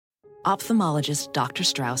Ophthalmologist Dr.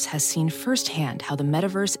 Strauss has seen firsthand how the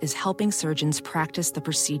metaverse is helping surgeons practice the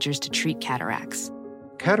procedures to treat cataracts.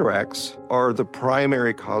 Cataracts are the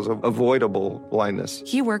primary cause of avoidable blindness.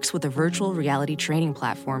 He works with a virtual reality training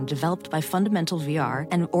platform developed by Fundamental VR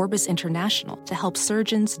and Orbis International to help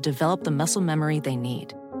surgeons develop the muscle memory they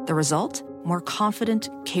need. The result? More confident,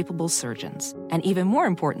 capable surgeons. And even more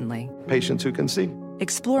importantly, Patients who can see.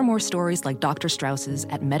 explore more stories like Dr. Strauss's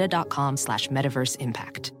at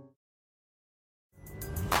meta.com/metaverseimpact.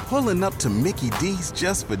 Pulling up to Mickey D's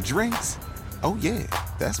just for drinks? Oh yeah,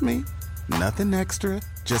 that's me. Nothing extra,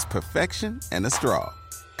 just perfection and a straw.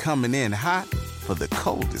 Coming in hot for the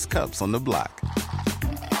coldest cups on the block.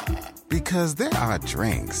 Because there are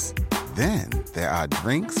drinks. Then there are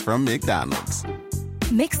drinks from McDonald's.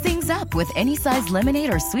 Mix things up with any size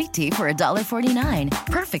lemonade or sweet tea for $1.49.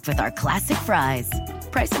 Perfect with our classic fries.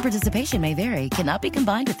 Price and participation may vary. Cannot be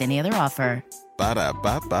combined with any other offer.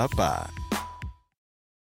 Ba-da-ba-ba-ba.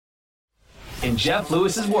 In Jeff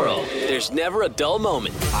Lewis's world, there's never a dull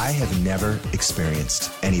moment. I have never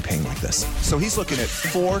experienced any pain like this. So he's looking at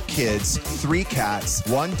 4 kids, 3 cats,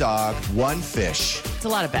 1 dog, 1 fish. It's a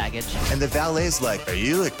lot of baggage. And the valet's like, are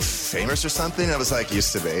you like famous or something? I was like,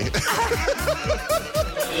 used to be.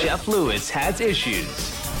 Jeff Lewis has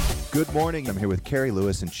issues. Good morning. I'm here with Carrie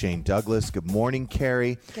Lewis and Shane Douglas. Good morning,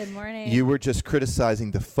 Carrie. Good morning. You were just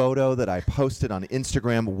criticizing the photo that I posted on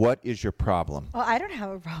Instagram. What is your problem? Well, I don't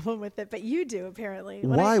have a problem with it, but you do, apparently.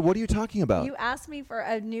 Why? What are you talking about? You asked me for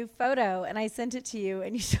a new photo, and I sent it to you,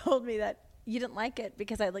 and you told me that you didn't like it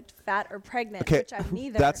because I looked fat or pregnant, Okay, which I'm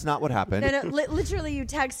neither. that's not what happened. No, literally, you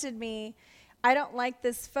texted me, I don't like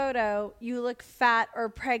this photo. You look fat or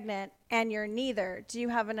pregnant, and you're neither. Do you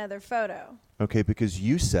have another photo? Okay, because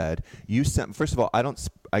you sent, first of all,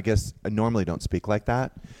 I guess I normally don't speak like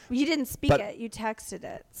that. You didn't speak it. You texted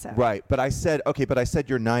it. So. Right, but I said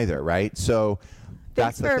you're neither, right? So that's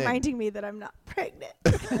Thanks the for thing. reminding me that I'm not pregnant.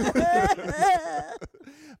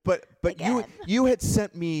 But you had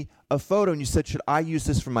sent me a photo and you said, should I use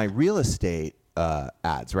this for my real estate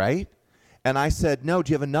ads, right? And I said, no,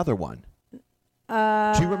 do you have another one?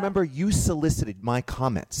 Do you remember you solicited my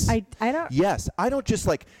comments? I don't. Yes, I don't just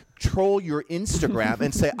like troll your Instagram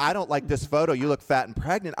and say, I don't like this photo. You look fat and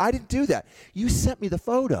pregnant. I didn't do that. You sent me the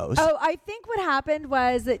photos. Oh, I think what happened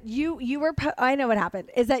was that you were. I know what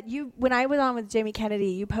happened is that when I was on with Jamie Kennedy,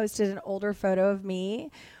 you posted an older photo of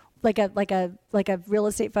me, like a real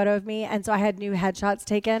estate photo of me, and so I had new headshots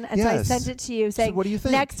taken, and so I sent it to you saying, so what do you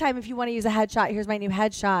think? Next time if you want to use a headshot, here's my new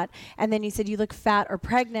headshot, and then you said you look fat or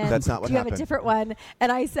pregnant. That's not what Do you happened. have a different one?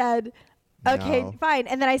 And I said, okay, No. fine.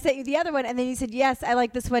 And then I sent you the other one, and then you said, yes, I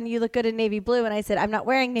like this one. You look good in navy blue, and I said, I'm not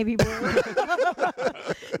wearing navy blue.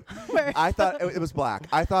 I thought it was black.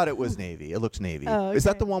 I thought it was navy. It looks navy. Oh, okay. Is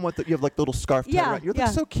that the one with you have like little scarf tied around? You look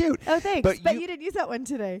so cute. Oh, thanks. But you you didn't use that one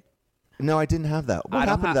today. No, I didn't have that. What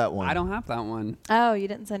happened to that one? I don't have that one. Oh, you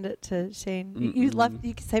didn't send it to Shane. You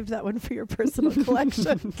saved that one for your personal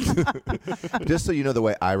collection. Just so you know, the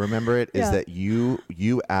way I remember it is Yeah. that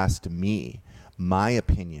you asked me my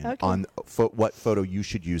opinion on what photo you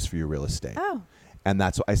should use for your real estate. Oh. And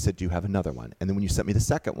that's what I said, do you have another one? And then when you sent me the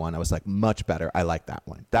second one, I was like, much better. I like that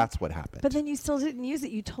one. That's what happened. But then you still didn't use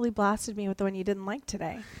it. You totally blasted me with the one you didn't like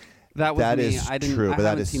today. That was That me. is I didn't. true, I but that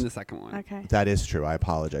haven't is- seen the second one. Okay. That is true. I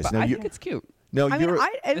apologize. But No, I you, think it's cute. no, I mean, you're. it was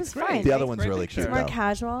It's great. fine. The other It's one's great really picture. cute. It's more though.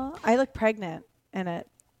 casual. I look pregnant in it.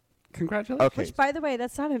 Congratulations. Okay. Which, by the way,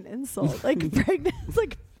 that's not an insult. Like pregnant,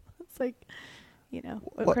 it's like,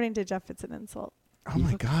 according to Jeff, it's an insult. Oh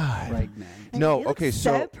my God. Pregnant. No, You look okay,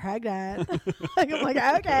 so pregnant. Like, I'm like,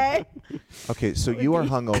 okay. Okay, so you are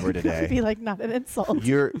hungover It today. would be like not an insult.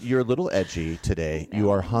 You're a little edgy today. No, you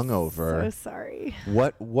are I'm hungover. So sorry.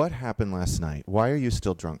 What happened last night? Why are you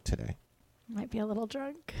still drunk today? Might be a little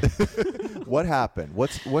drunk. What happened?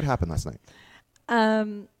 What happened last night?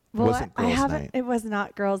 Well, Wasn't I girls' haven't. night. It was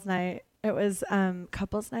not girls' night. It was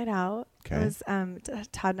couples' night out. Okay. It was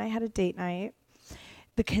Todd and I had a date night.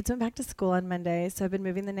 The kids went back to school on Monday, so I've been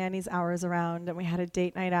moving the nanny's hours around, and we had a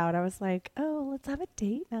date night out. I was like, oh, let's have a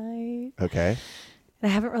date night. Okay.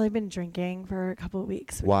 And I haven't really been drinking for a couple of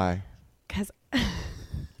weeks. Why? Because I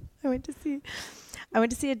went to see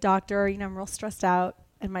a doctor. I'm real stressed out,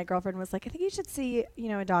 and my girlfriend was like, I think you should see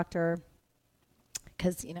a doctor,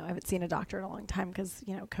 because I haven't seen a doctor in a long time because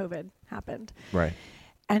COVID happened. Right.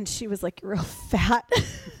 And she was like, you're real fat.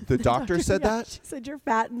 The doctor said that? She said, you're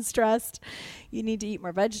fat and stressed. You need to eat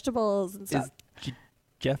more vegetables and stuff. Is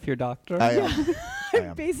Jeff your doctor? I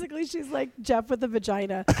am. Basically, she's like Jeff with a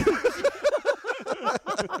vagina.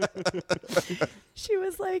 She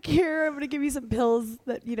was like, here, I'm going to give you some pills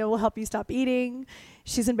that, will help you stop eating.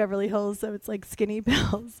 She's in Beverly Hills, so it's like skinny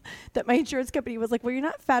pills that my insurance company was like, well, you're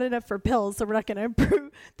not fat enough for pills, so we're not going to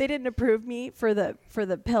approve. They didn't approve me for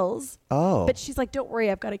the pills. Oh. But she's like, don't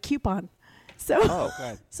worry, I've got a coupon. So,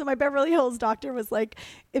 so my Beverly Hills doctor was like,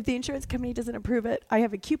 if the insurance company doesn't approve it, I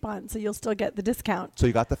have a coupon, so you'll still get the discount. So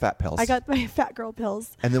you got the fat pills. I got my fat girl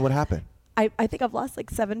pills. And then what happened? I think I've lost like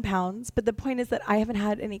 7 pounds, but the point is that I haven't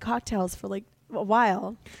had any cocktails for like a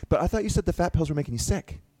while. But I thought you said the fat pills were making you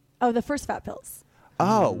sick. Oh, the first fat pills.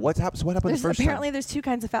 Oh, what's happened? So what happened the first apparently time? There's 2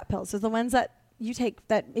 kinds of fat pills. There's the ones that you take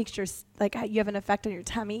that makes your you have an effect on your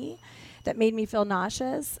tummy that made me feel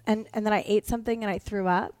nauseous, and then I ate something and I threw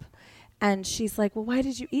up. And she's like, well, why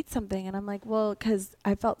did you eat something? And I'm like, well, because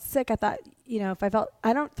I felt sick. I thought, if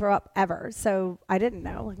I don't throw up ever. So I didn't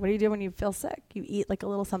know. Like, what do you do when you feel sick? You eat like a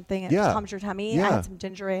little something and it calms your tummy. I had some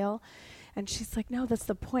ginger ale. And she's like, no, that's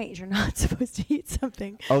the point. You're not supposed to eat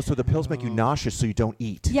something. Oh, so the pills make you nauseous so you don't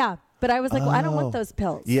eat. Yeah. But I was like, well, I don't want those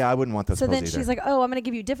pills. Yeah, I wouldn't want those pills either. So then she's like, oh, I'm going to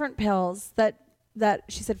give you different pills that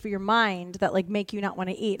she said for your mind that like make you not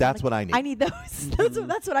want to eat. That's what I need. I need those.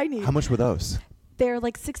 That's what I need. How much were those? They're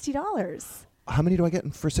like $60. How many do I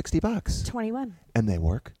get for $60? 21. And they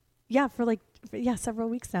work? Yeah, for several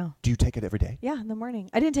weeks now. Do you take it every day? Yeah, in the morning.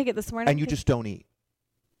 I didn't take it this morning. And you just don't eat?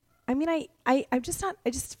 I mean, I'm just not.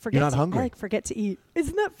 I just forget. You're not hungry. I forget to eat.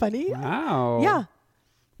 Isn't that funny? Wow. Yeah.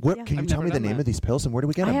 What? Can you tell me the name of these pills and where do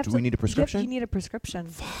we get them? Do we need a prescription? You need a prescription.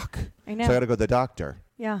 Fuck. I know. So I got to go to the doctor.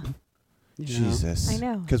 Yeah. Jesus. I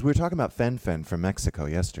know. Because we were talking about Fen from Mexico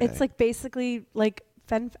yesterday. It's like basically like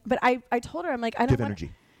Fen, but I told her, I'm like, I don't Give want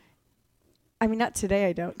energy. I mean, not today.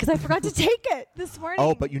 I don't, because I forgot to take it this morning.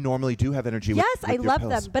 Oh, but you normally do have energy. Yes, with I your love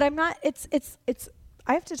pills. them, but I'm not. It's.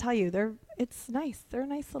 I have to tell you, it's nice. They're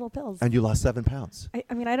nice little pills. And you lost 7 pounds.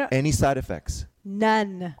 I mean, I don't. Any side effects?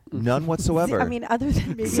 None. None whatsoever. I mean, other than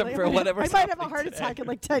maybe Except for whatever's I might have a happening heart today. attack in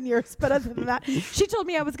like 10 years, but other than that, she told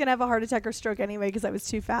me I was going to have a heart attack or stroke anyway because I was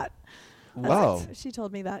too fat. Wow. She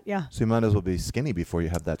told me that, yeah. So you might as well be skinny before you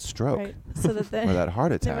have that stroke. Right. So that or that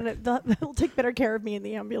heart attack. They'll take better care of me in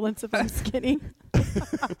the ambulance if I'm skinny.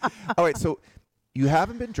 All right, so you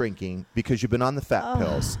haven't been drinking because you've been on the fat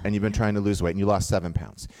pills and you've been trying to lose weight and you lost 7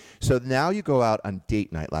 pounds. So now you go out on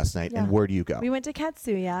date night last night, and where do you go? We went to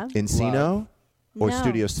Katsuya. Encino or No,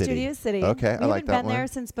 Studio City? Studio City. Okay, I like that one. We haven't been there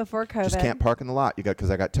since before COVID. Just can't park in the lot. You got because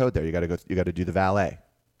I got towed there. You got to go. You got to do the valet.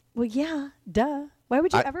 Well, yeah, duh. Why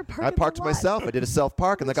would you ever park? I parked in the lot? myself. I did a self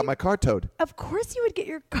park and I got my car towed. Of course, you would get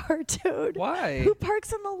your car towed. Why? Who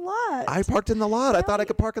parks in the lot? I parked in the lot. I thought I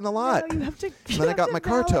could park in the lot. No, you have to. And then I got my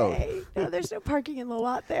car towed. No, there's no parking in the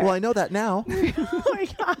lot there. Well, I know that now. Oh my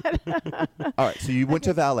god. All right, so you went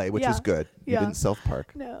to valet, which is good. You Yeah. didn't self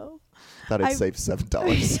park. No. Thought I'd save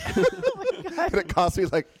 $7. Oh my god. And it cost me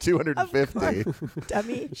like $250.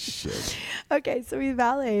 Dummy. Shit. Okay, so we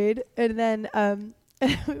valeted, and then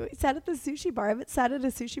we sat at the sushi bar. I haven't sat at a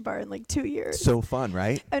sushi bar in like 2 years. So fun,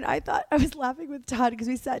 right? And I thought, I was laughing with Todd because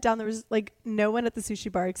we sat down. There was like no one at the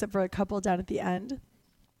sushi bar except for a couple down at the end.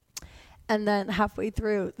 And then halfway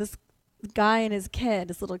through, this guy and his kid,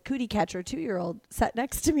 this little cootie catcher 2-year-old, sat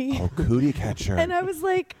next to me. Oh, cootie catcher. And I was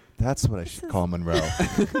like, That's what I should call Monroe.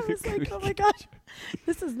 I was like, oh my gosh,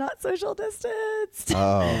 this is not social distanced.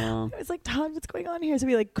 Oh. I was like, Todd, what's going on here? So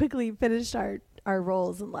we like quickly finished our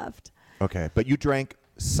rolls and left. Okay, but you drank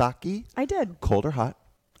sake? I did. Cold or hot?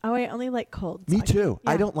 Oh, I only like cold. Me sake. too.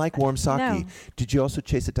 I Yeah. don't like warm sake. No. Did you also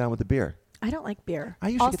chase it down with a beer? I don't like beer. I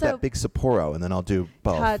usually get that big Sapporo, and then I'll do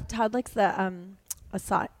both. Todd likes the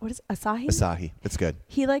Asahi. What is Asahi? Asahi. It's good.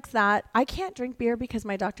 He likes that. I can't drink beer because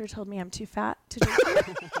my doctor told me I'm too fat to drink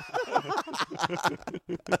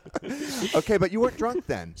beer. Okay, but you weren't drunk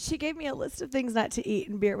then. She gave me a list of things not to eat,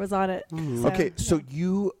 and beer was on it. Okay, so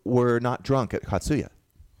you were not drunk at Katsuya.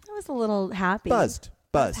 I was a little happy. Buzzed.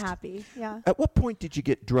 I was happy. Yeah. At what point did you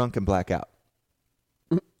get drunk and black out?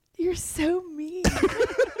 You're so mean.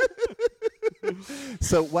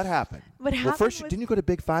 So what happened? What Well, happened first, was- didn't you go to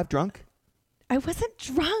Big Five drunk? I wasn't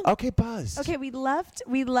drunk. Okay, buzzed. Okay, we left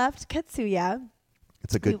Katsuya.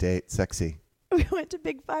 It's a good date. Sexy. We went to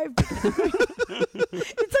Big Five.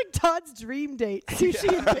 It's like Todd's dream date.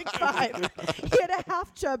 Sushi and Big Five. He had a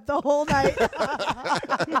half chub the whole night.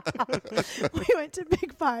 We went to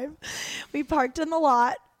Big Five. We parked in the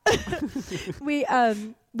lot.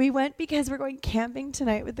 We went because we're going camping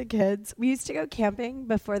tonight with the kids. We used to go camping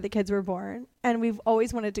before the kids were born, and we've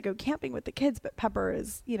always wanted to go camping with the kids, but Pepper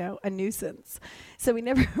is, a nuisance. So we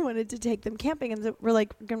never wanted to take them camping, and so we're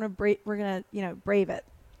like, we're gonna brave it.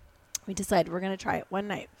 We decided we're going to try it one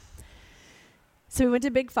night. So we went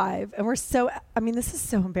to Big Five, and this is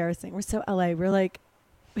so embarrassing. We're so LA. We're like,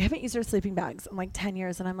 we haven't used our sleeping bags in like 10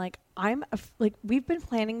 years. And I'm like, we've been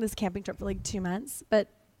planning this camping trip for like 2 months, but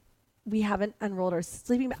we haven't unrolled our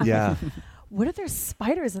sleeping bags. Yeah. What if there's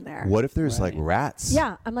spiders in there? What if there's like rats?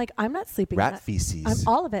 Yeah. I'm like, I'm not sleeping. Rat feces.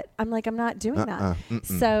 I'm all of it. I'm like, I'm not doing that. Mm-mm.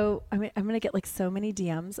 So I'm going to get like so many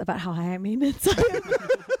DMs about how high maintenance I am.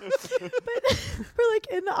 But we're like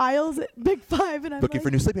in the aisles at Big Five, and I'm looking like,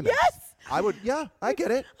 for new sleeping bags. Yes. I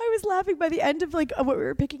get it. I was laughing by the end of like what we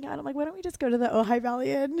were picking out. I'm like, why don't we just go to the Ojai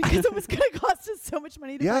Valley Inn? Because it was going to cost us so much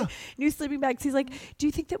money to buy new sleeping bags. He's like, do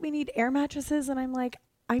you think that we need air mattresses? And I'm like,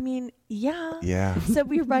 I mean, yeah. Yeah. So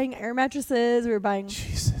we were buying air mattresses. We were buying.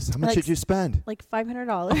 Jesus, how much did you spend? Like $500.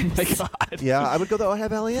 Oh my God. Yeah, I would go to Ojai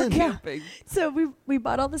Valley Inn. Yeah. So we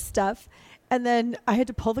bought all this stuff, and then I had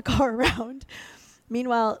to pull the car around.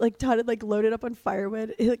 Meanwhile, like Todd had like loaded up on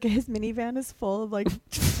firewood. Like his minivan is full of like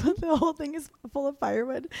the whole thing is full of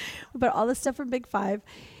firewood. We bought all this stuff from Big Five.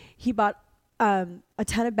 He bought a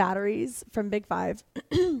ton of batteries from Big Five.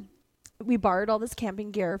 We borrowed all this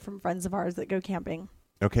camping gear from friends of ours that go camping.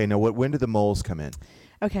 Okay, now when did the moles come in?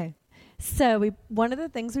 Okay. So one of the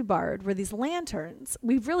things we borrowed were these lanterns.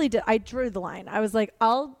 I drew the line. I was like,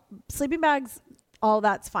 sleeping bags, all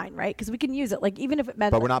that's fine, right? Because we can use it. Like even if it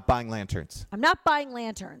meant. But we're not buying lanterns. I'm not buying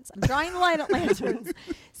lanterns. I'm drawing the line at lanterns.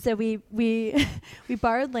 So we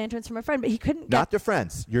borrowed lanterns from a friend, but he couldn't. Not your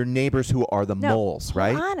friends, your neighbors who are the moles,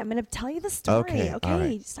 right? Hold on, I'm going to tell you the story.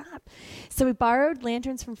 Okay, stop. So we borrowed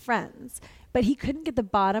lanterns from friends, but he couldn't get the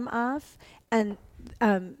bottom off, and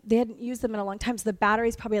they hadn't used them in a long time, so the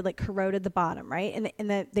batteries probably had like corroded the bottom, right?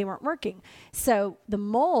 And they weren't working. So the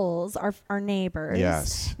moles, our neighbors,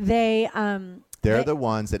 yes, they're the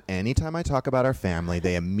ones that anytime I talk about our family,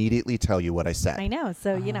 they immediately tell you what I said. I know.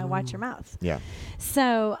 So, watch your mouth. Yeah.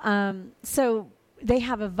 So they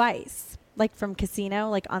have a vice, like from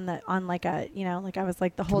Casino, like on like a, like I was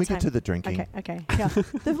like the whole time. Can we get to the drinking? Okay. Yeah.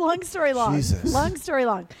 The long story long. Jesus. Long story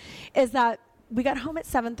long is that we got home at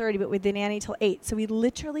 7:30, but with the nanny till 8. So we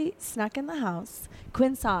literally snuck in the house.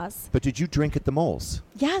 Quinn saw us. But did you drink at the moles?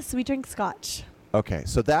 Yes, we drank scotch. Okay,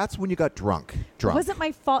 so that's when you got drunk. It wasn't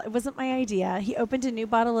my fault. It wasn't my idea. He opened a new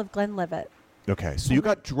bottle of Glenlivet. Okay, so you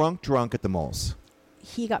got drunk at the moles.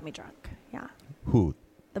 He got me drunk. Yeah. Who?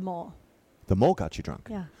 The mole. The mole got you drunk.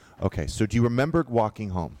 Yeah. Okay, so do you remember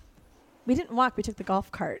walking home? We didn't walk. We took the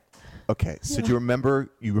golf cart. Okay, so do you remember?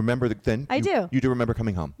 You remember then? I do. You do remember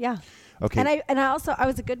coming home? Yeah. Okay. And I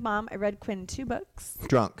was a good mom. I read Quinn 2 books.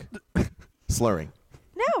 Drunk, slurring.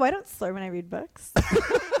 No, I don't slur when I read books.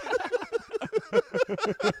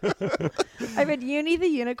 I read Uni the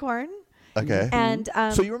Unicorn. Okay. And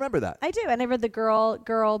so you remember that? I do, and I read the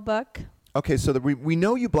girl book. Okay, so we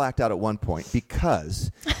know you blacked out at one point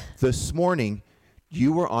because this morning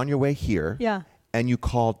you were on your way here. Yeah. And you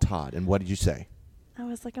called Todd, and what did you say? I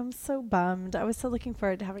was like, I'm so bummed. I was so looking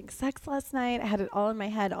forward to having sex last night. I had it all in my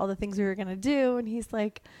head, all the things we were going to do. And he's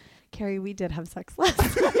like, Carrie, we did have sex last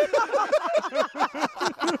night.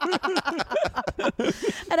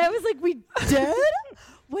 And I was like, we did?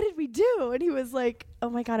 What did we do? And he was like, oh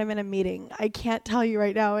my God, I'm in a meeting. I can't tell you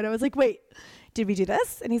right now. And I was like, wait, did we do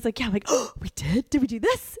this? And he's like, yeah. I'm like, oh, we did? Did we do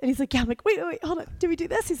this? And he's like, yeah. I'm like, wait, hold on. Did we do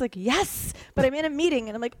this? He's like, yes, but I'm in a meeting.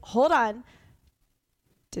 And I'm like, hold on.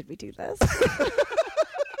 Did we do this?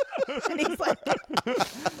 And he's like,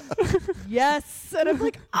 yes. And I'm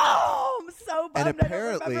like, oh, I'm so bummed. And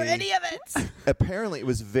apparently, I don't remember any of it. Apparently, it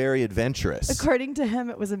was very adventurous. According to him,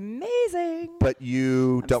 it was amazing. But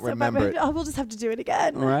you don't remember it. Oh, we'll just have to do it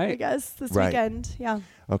again. Right. I guess this weekend. Yeah.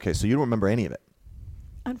 Okay, so you don't remember any of it?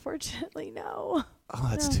 Unfortunately, no. Oh,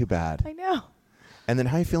 that's too bad. I know. And then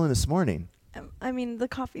how are you feeling this morning? I mean, the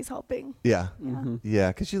coffee's helping. Yeah. Mm-hmm. Yeah,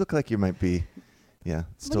 because you look like you might be... Yeah,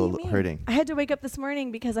 still hurting. I had to wake up this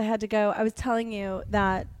morning because I had to go. I was telling you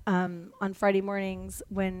that on Friday mornings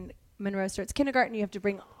when Monroe starts kindergarten, you have to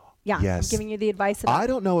bring. Yeah, yes. I'm giving you the advice. I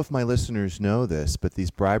don't know if my listeners know this, but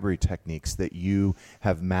these bribery techniques that you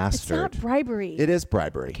have mastered. It's not bribery. It is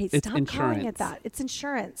bribery. Okay, it's stop insurance. calling it that. It's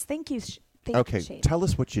insurance. Thank you. Okay, you, Shane. tell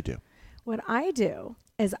us what you do. What I do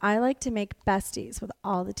is I like to make besties with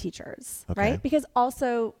all the teachers, Okay. right? Because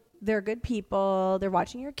also they're good people. They're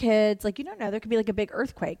watching your kids. Like, you don't know. There could be like a big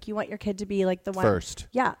earthquake. You want your kid to be like the one. First.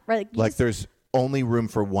 Yeah, right. Like there's only room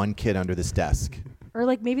for one kid under this desk. Or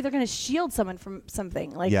like maybe they're going to shield someone from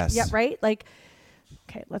something. Like, yes. Yeah, right? Like,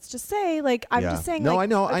 okay, let's just say, like, I'm just saying. No, like, I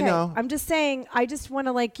know. okay, I know. I'm just saying, I just want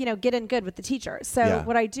to like, get in good with the teachers. So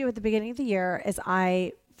what I do at the beginning of the year is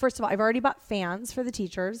first of all, I've already bought fans for the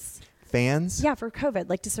teachers. fans? Yeah, for COVID,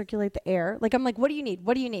 like to circulate the air. Like I'm like, what do you need?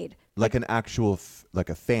 What do you need? Like an actual, like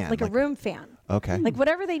a fan? Like a room fan. Okay. Like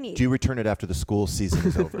whatever they need. Do you return it after the school season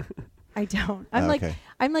is over? I don't. I'm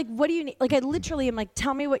like, what do you need? Like I literally am like,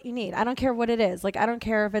 tell me what you need. I don't care what it is. Like I don't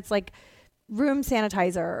care if it's like room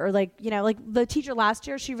sanitizer or like, you know, like the teacher last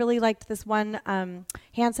year, she really liked this one hand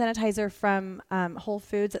sanitizer from Whole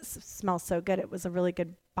Foods. It smells so good. It was a really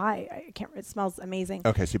good buy. It smells amazing.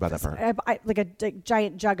 Okay, so you bought that for her. I like a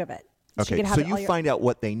giant jug of it. Okay, so you find out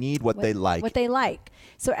what they need, what they like. What they like.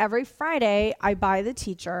 So every Friday, I buy the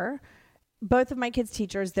teacher, both of my kids'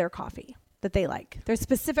 teachers, their coffee that they like. Their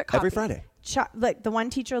specific coffee. Every Friday? Like the one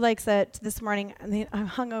teacher likes it this morning, and I'm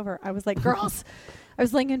hungover. I was like, girls, I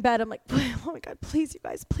was laying in bed. I'm like, oh my God, please, you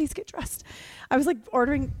guys, please get dressed. I was like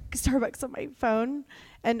ordering Starbucks on my phone.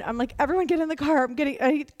 And I'm like, everyone get in the car.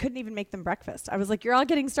 I couldn't even make them breakfast. I was like, you're all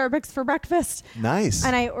getting Starbucks for breakfast. Nice.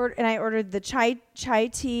 And I ordered the chai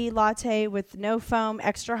tea latte with no foam,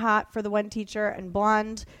 extra hot for the one teacher, and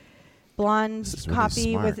blonde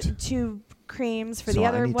coffee with 2 creams for the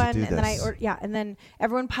other one. And then and then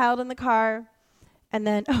everyone piled in the car. And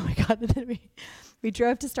then, oh my God, and then we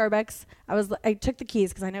drove to Starbucks. I took the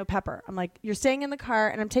keys because I know Pepper. I'm like, you're staying in the car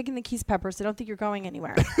and I'm taking the keys, Pepper, so I don't think you're going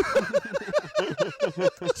anywhere.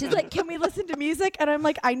 She's like, can we listen to music? And I'm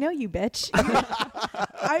like, I know you, bitch.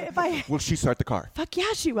 Will she start the car? Fuck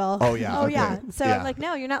yeah, she will. Oh yeah. Oh okay. yeah. So I'm like,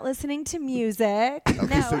 no, you're not listening to music. Okay,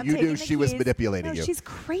 no, so you knew she was manipulating you. She's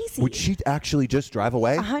crazy. Would she actually just drive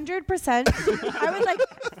away? 100%. I would like,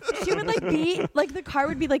 she would like be like, the car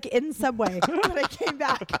would be like in Subway when I came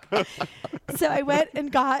back. So I went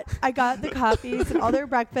and I got the coffees and all their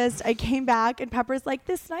breakfast. I came back and Pepper's like,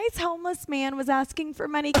 this nice homeless man was asking for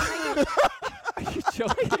money. Are you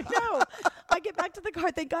joking? No. I get back to the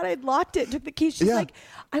car. Thank God I'd locked it. Took the keys. She's like,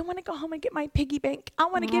 I want to go home and get my piggy bank. I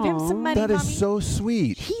want to give him some money, That Mommy. is so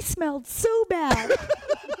sweet. He smelled so bad.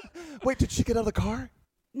 Wait, did she get out of the car?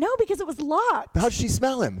 No, because it was locked. How'd she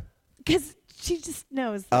smell him? Because she just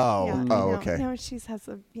knows. Okay. No, she has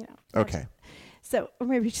a, Okay. So, or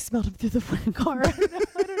maybe she smelled him through the front car.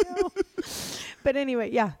 I don't know. But anyway,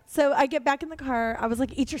 yeah. So I get back in the car. I was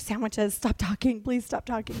like, eat your sandwiches. Stop talking. Please stop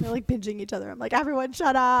talking. They're like binging each other. I'm like, everyone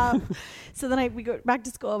shut up. So then we go back to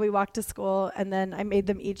school. We walk to school. And then I made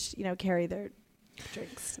them each, carry their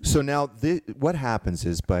drinks. So now what happens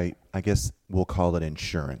is I guess we'll call it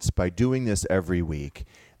insurance. By doing this every week,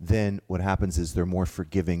 then what happens is they're more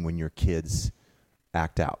forgiving when your kids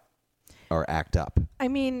act out or act up. I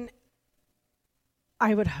mean,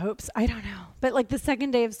 I would hope so. I don't know. But like the second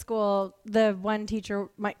day of school, the one teacher,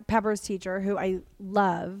 Pepper's teacher, who I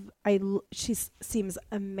love, she seems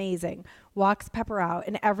amazing, walks Pepper out.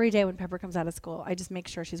 And every day when Pepper comes out of school, I just make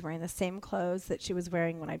sure she's wearing the same clothes that she was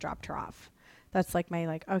wearing when I dropped her off. That's like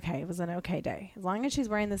my okay, it was an okay day. As long as she's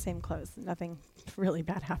wearing the same clothes, nothing really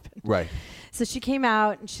bad happened. Right. So she came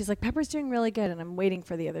out and she's like, Pepper's doing really good. And I'm waiting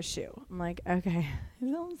for the other shoe. I'm like, okay,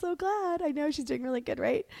 I'm so glad. I know she's doing really good,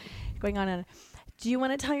 right? Going on and do you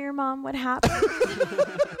want to tell your mom what happened?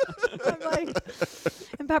 I'm like,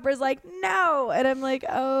 and Pepper's like, no. And I'm like,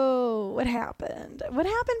 oh, what happened? What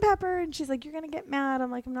happened, Pepper? And she's like, you're going to get mad.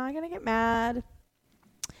 I'm like, I'm not going to get mad.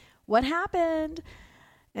 What happened?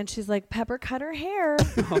 And she's like, Pepper cut her hair.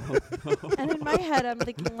 And in my head, I'm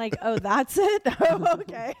thinking like, oh, that's it? Oh,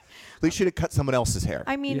 okay. At least she'd have cut someone else's hair.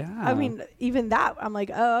 I mean, even that, I'm like,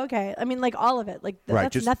 oh, okay. I mean, like all of it. Like,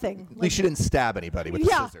 that's just nothing. At least she didn't stab anybody with the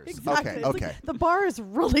scissors. Exactly. Okay. Like, the bar is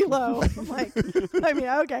really low. I'm like, I mean,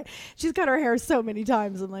 okay. She's cut her hair so many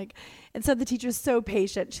times. I'm like, and so the teacher's so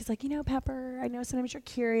patient. She's like, Pepper, I know sometimes you're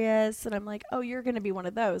curious. And I'm like, oh, you're going to be one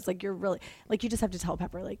of those. Like, you're really, like, you just have to tell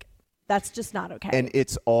Pepper, like, that's just not okay. And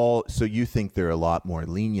it's so you think they're a lot more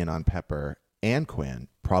lenient on Pepper and Quinn,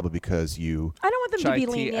 probably because I don't want them to be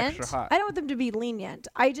lenient. I don't want them to be lenient.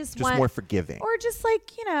 I just want more forgiving. Or just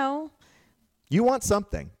like, You want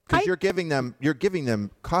something because you're giving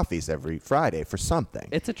them coffees every Friday for something.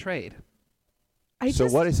 It's a trade.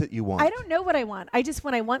 What is it you want? I don't know what I want.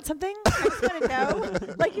 When I want something, I just want to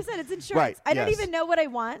know. Like you said, it's insurance. Right, I don't even know what I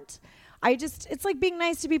want. It's like being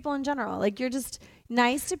nice to people in general. Like you're just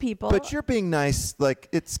nice to people. But you're being nice, like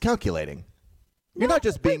it's calculating. You're not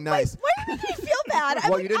just being nice. Why do you make me feel bad?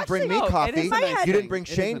 Well, you didn't bring me coffee. You didn't bring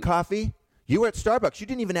Shane coffee. You were at Starbucks. You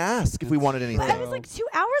didn't even ask if we wanted anything. That was like 2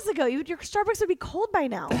 hours ago. Your Starbucks would be cold by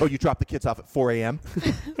now. Oh, you dropped the kids off at 4 a.m.?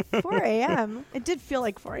 4 a.m.? It did feel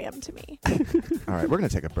like 4 a.m. to me. All right, we're going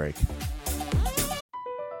to take a break.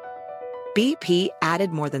 BP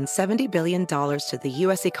added more than $70 billion to the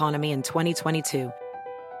U.S. economy in 2022.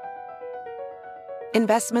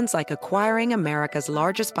 Investments like acquiring America's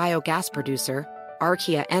largest biogas producer,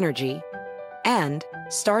 Archaea Energy, and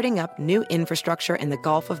starting up new infrastructure in the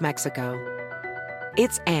Gulf of Mexico.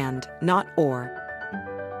 It's and, not or.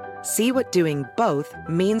 See what doing both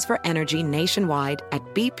means for energy nationwide at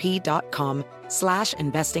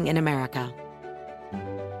bp.com/investing in America.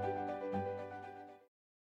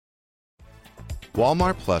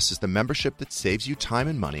 Walmart Plus is the membership that saves you time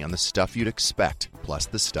and money on the stuff you'd expect, plus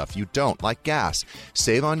the stuff you don't, like gas.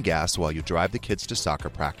 Save on gas while you drive the kids to soccer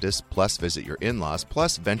practice, plus visit your in-laws,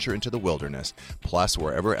 plus venture into the wilderness, plus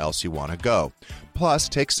wherever else you want to go. Plus,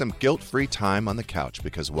 take some guilt-free time on the couch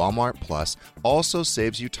because Walmart Plus also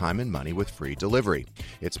saves you time and money with free delivery.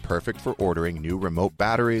 It's perfect for ordering new remote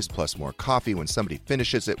batteries, plus more coffee when somebody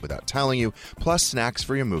finishes it without telling you, plus snacks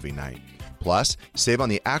for your movie night. Plus, save on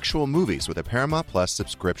the actual movies with a Paramount Plus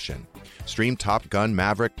subscription. Stream Top Gun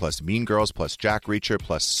Maverick plus Mean Girls plus Jack Reacher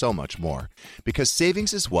plus so much more. Because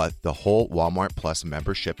savings is what the whole Walmart Plus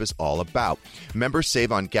membership is all about. Members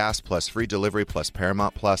save on gas plus free delivery plus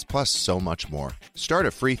Paramount Plus so much more. Start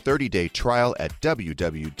a free 30-day trial at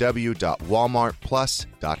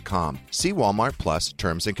www.walmartplus.com. See Walmart Plus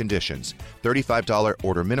terms and conditions. $35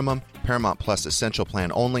 order minimum, Paramount Plus Essential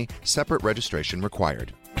Plan only, separate registration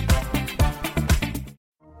required.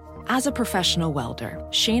 As a professional welder,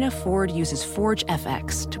 Shayna Ford uses Forge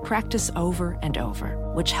FX to practice over and over,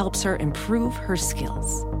 which helps her improve her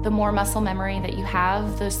skills. The more muscle memory that you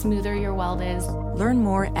have, the smoother your weld is. Learn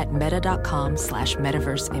more at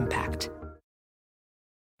meta.com/metaverseimpact.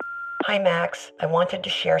 Hi, Max. I wanted to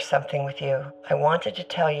share something with you. I wanted to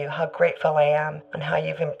tell you how grateful I am and how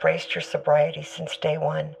you've embraced your sobriety since day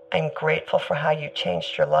one. I'm grateful for how you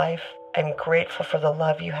changed your life. I'm grateful for the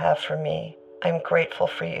love you have for me. I'm grateful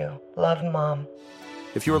for you. Love, Mom.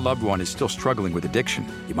 If your loved one is still struggling with addiction,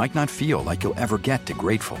 you might not feel like you'll ever get to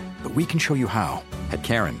grateful, but we can show you how. At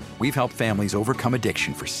Caron, we've helped families overcome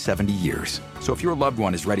addiction for 70 years. So if your loved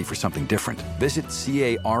one is ready for something different, visit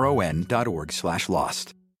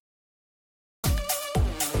caron.org/lost.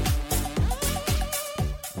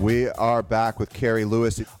 We are back with Carrie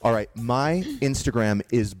Lewis. All right, my Instagram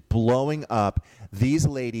is blowing up. These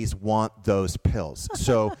ladies want those pills.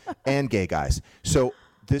 So, and gay guys. So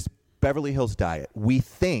this Beverly Hills diet, we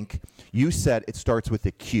think, you said it starts with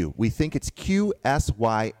a Q. We think it's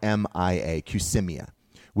QSYMIA, Qsymia,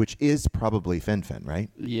 which is probably fen-phen, right?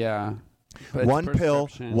 Yeah. One pill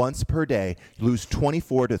once per day, lose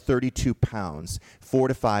 24 to 32 pounds, 4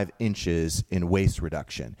 to 5 inches in waist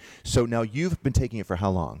reduction. So now you've been taking it for how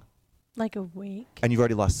long? Like a week. And you've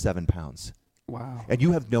already lost 7 pounds. Wow. And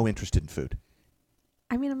you have no interest in food.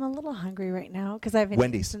 I mean, I'm a little hungry right now because I've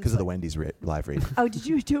Wendy's, because of the Wendy's live read. Oh, did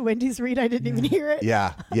you do a Wendy's read? I didn't even hear it.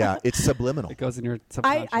 Yeah, it's subliminal. It goes in your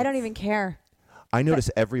subconscious. I don't even care. I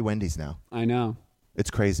notice every Wendy's now. I know.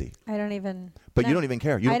 It's crazy. I don't even. But you don't even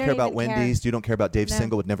care. You don't care about Wendy's. You don't care about Dave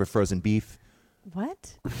Single with never frozen beef.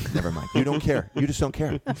 What? Never mind. You don't care. You just don't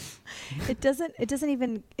care. It doesn't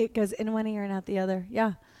even. It goes in one ear and out the other.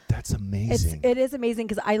 Yeah. That's amazing. It is amazing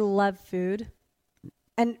because I love food,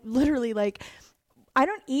 and literally, like, I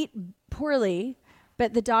don't eat poorly,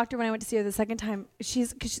 but the doctor, when I went to see her the second time,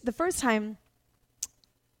 the first time.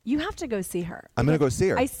 You have to go see her. I'm going to go see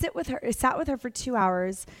her. I sat with her for 2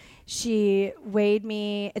 hours. She weighed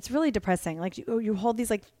me. It's really depressing. Like you hold these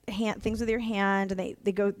like things with your hand, and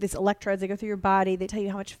they go, these electrodes, they go through your body. They tell you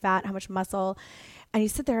how much fat, how much muscle. And you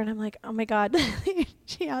sit there and I'm like, oh my God.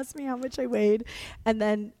 She asked me how much I weighed. And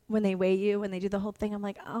then when they weigh you, when they do the whole thing, I'm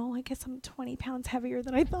like, oh, I guess I'm 20 pounds heavier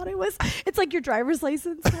than I thought I was. It's like your driver's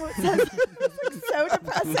license. So it says, it's like so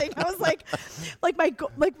depressing. I was like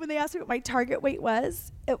when they asked me what my target weight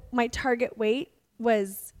was, my target weight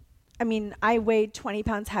was, I mean, I weighed 20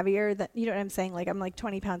 pounds heavier than, you know what I'm saying? Like, I'm like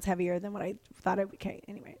 20 pounds heavier than what I thought I would. Okay,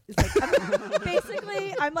 anyway. It's like,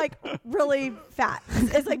 I'm like really fat.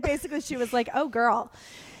 It's like basically she was like, oh, girl.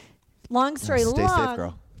 Long story long. Stay safe,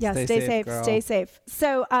 girl. Yeah, stay safe, girl. Stay safe.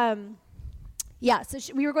 So, yeah, so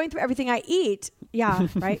we were going through everything I eat. Yeah,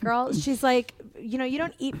 right, girl? She's like, you know, you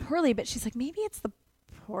don't eat poorly, but she's like, maybe it's the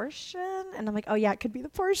portion. And I'm like, oh, yeah, it could be the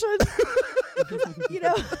portion. You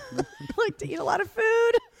know, I like to eat a lot of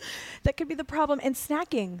food. That could be the problem. And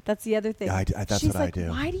snacking, that's the other thing. Yeah, that's She's what like, I do.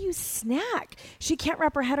 Why do you snack? She can't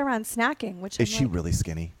wrap her head around snacking. Which Is she really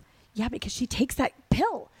skinny? Yeah, because she takes that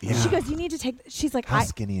pill. Yeah. She goes, you need to take. She's like, how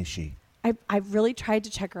skinny is she? I really tried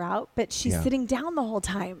to check her out, but she's sitting down the whole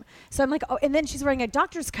time. So I'm like, oh, and then she's wearing a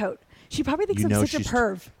doctor's coat. She probably thinks I'm such a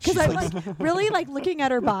perv because I'm like really like looking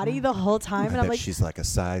at her body the whole time, and I'm like, she's like a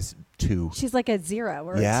size 2. She's like a 0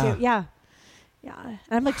 or a 2. Yeah. Yeah. And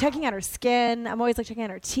I'm like checking out her skin. I'm always like checking out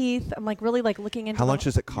her teeth. I'm like really like looking into. How much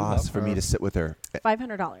does it cost for me to sit with her?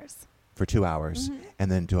 $500 for 2 hours,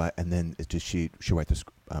 and then does she write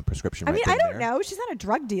prescription. I right mean, then I and don't there. know. She's not a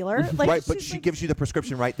drug dealer. Like, Right, but she's she like- gives you the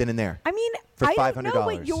prescription right then and there. I mean, for I $500. don't know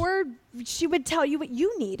what she would tell you what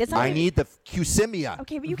you need. It's not I need the Qsymia.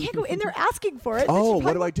 Okay, but you can't go in there asking for it. Oh,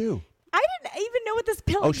 what do I do? I didn't even know what this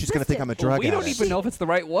pill. Oh, she's gonna think I'm a drug We don't addict. even know if it's the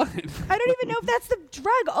right one. I don't even know if that's the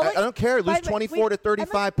drug. I don't care. Lose 24 to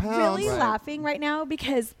 35 I'm pounds. really laughing right now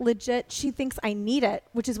because legit she thinks I need it,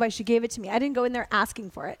 which is why she gave it to me. I didn't go in there asking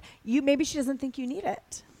for it. Maybe she doesn't think you need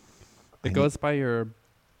it. It goes by your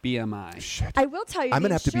BMI. I will tell you, I'm the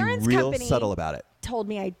gonna have to be insurance real company subtle about it. told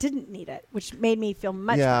me I didn't need it, which made me feel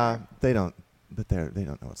much Yeah, better. they don't. But they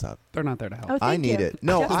don't know what's up. They're not there to help. Oh, I thank need you. it.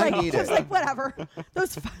 No, Jeff's I like, need Jeff's it. like, whatever.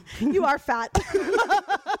 You are fat.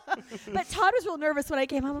 But Todd was real nervous when I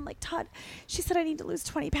came home. I'm like, Todd, she said I need to lose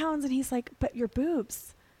 20 pounds. And he's like, but your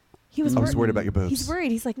boobs. He was I was worried about your boobs. He's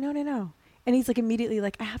worried. He's like, no. And he's like immediately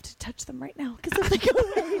like, I have to touch them right now because if they go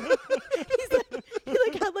away. He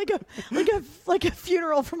had a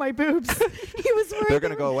funeral for my boobs. He was worried. They're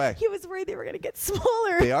gonna go away. He was worried they were gonna get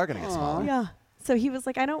smaller. They are gonna get smaller. Yeah. So he was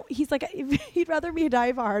like, he's like, he'd rather me die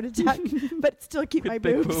of a heart attack, but still keep my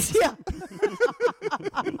big boobs. boobs. Yeah.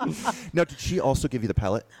 Now, did she also give you the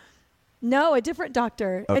pellet? No, a different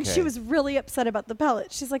doctor. And she Okay. was really upset about the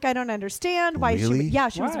pellet. She's like, I don't understand why Really?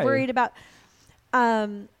 she was Why? worried about,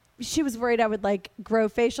 she was worried I would like grow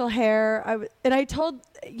facial hair.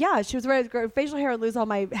 She was worried I would grow facial hair and lose all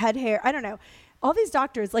my head hair. I don't know. All these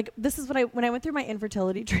doctors, like, this is when I went through my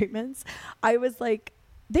infertility treatments, I was like,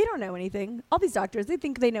 they don't know anything. All these doctors, they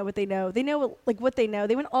think they know what they know. They know what they know.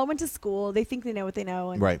 They all went to school. They think they know what they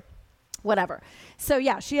know. And Right. whatever. So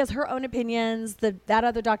yeah, she has her own opinions. That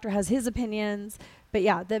other doctor has his opinions. But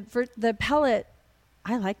yeah, the pellet,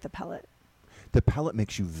 I like the pellet. The pellet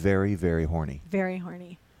makes you very, very horny. Very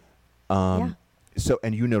horny. Yeah. So,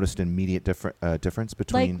 and you noticed an immediate difference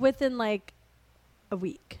between. Like within like a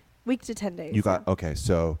week to 10 days. You got okay.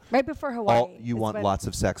 So right before Hawaii. you is want when- lots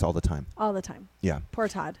of sex all the time. all the time. Yeah. Poor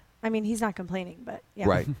Todd. I mean, he's not complaining, but yeah.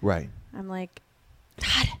 Right. Right. I'm like,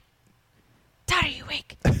 Todd, are you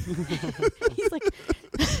awake? He's like,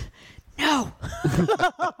 no.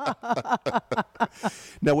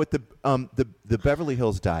 Now with the Beverly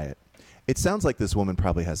Hills diet, it sounds like this woman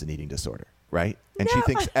probably has an eating disorder, right? And she No.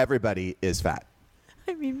 thinks everybody is fat.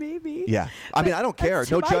 I mean, maybe. Yeah. I mean, I don't care. that's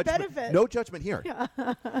to No my judgment. benefit. No judgment here. Yeah.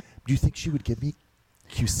 Do you think she would give me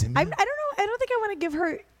Qsymia? I don't know. I don't think I want to give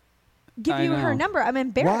I you her know. number. I'm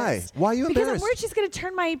embarrassed. Why are you Because embarrassed? I'm worried she's going to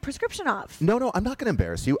turn my prescription off. No, I'm not going to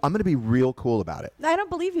embarrass you. I'm going to be real cool about it. I don't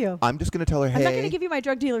believe you. I'm just going to tell her, hey. I'm not going to give you my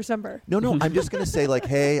drug dealer's number. No, I'm just going to say like,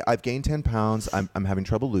 hey, I've gained 10 pounds. I'm having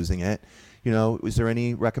trouble losing it. You know, is there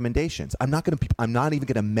any recommendations? I'm not even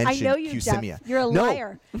going to mention I know you, Jeff. Qsymia. You're a No.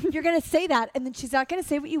 liar. You're going to say that, and then she's not going to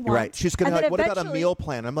say what you want. You're right. She's going to And be then like, what about a eventually- meal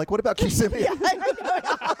plan? I'm like, what about Qsymia? Yeah,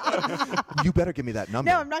 I know. You better give me that number.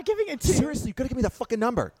 No, I'm not giving it to you. Seriously, you got to give me that fucking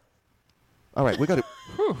number. All right, we got to.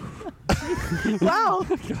 Wow.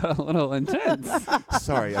 Got a little intense.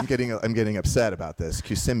 Sorry, I'm getting upset about this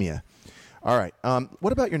Qsymia. All right.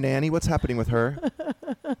 What about your nanny? What's happening with her?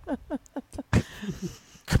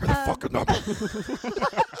 Give me the fucking number.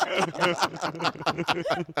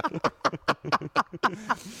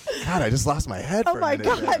 God, I just lost my head Oh for a my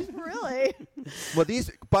minute. God, really? Well,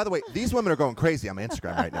 by the way, these women are going crazy on my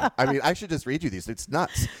Instagram right now. I mean, I should just read you these. It's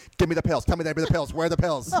nuts. Give me the pills. Tell me they give me the pills. Where are the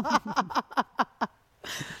pills? They're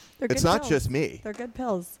It's good not pills. just me. They're good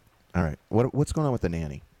pills. All right. What's going on with the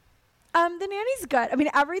nanny? The nanny's good. I mean,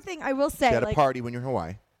 everything I will say. She had a like, party when you were in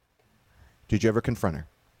Hawaii. Did you ever confront her?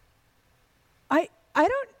 I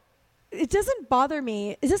don't. It doesn't bother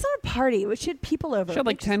me. Is this not a party? She had people over. She had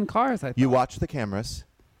like 10 cars, I thought. You watched the cameras,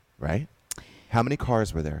 right? How many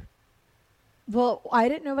cars were there? Well, I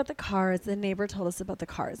didn't know about the cars. The neighbor told us about the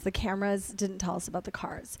cars. The cameras didn't tell us about the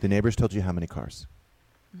cars. The neighbors told you how many cars?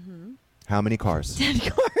 Mm-hmm. How many cars? 10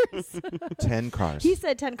 cars. 10 cars. He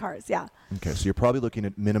said 10 cars, yeah. Okay, so you're probably looking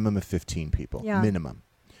at minimum of 15 people. Yeah. Minimum.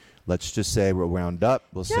 Let's just say we'll round up.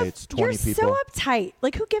 We'll say Jeff, it's 20 you're people. so uptight.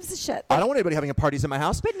 Like, who gives a shit? I don't want anybody having parties in my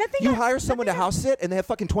house. But nothing You got- hire someone to house sit and they have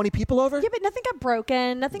fucking 20 people over? Yeah, but nothing got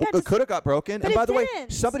broken. Nothing got It could have got broken. But And it by the way,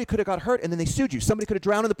 didn't. somebody could have got hurt and then they sued you. Somebody could have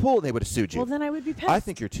drowned in the pool and they would have sued you. Well, then I would be pissed. I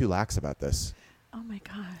think you're too lax about this. Oh, my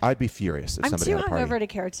God. I'd be furious if I'm somebody too had a party. hungover to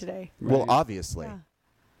care today. Well, obviously. Yeah.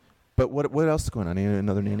 But what else is going on? Any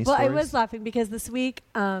another nanny Well, I stories? was laughing because this week,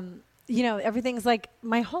 you know, everything's like,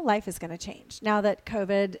 my whole life is going to change now that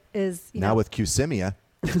COVID is, you now know. with Qsymia.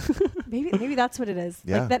 Maybe that's what it is.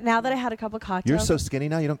 Yeah. Like that. Now that I had a couple cocktails. You're so skinny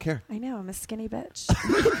now, you don't care. I know. I'm a skinny bitch.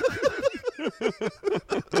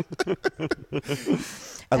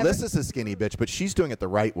 Alyssa's a skinny bitch, but she's doing it the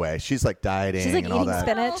right way. She's like dieting She's like and all eating that.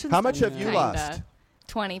 spinach and How much stuff. have you Kinda. lost?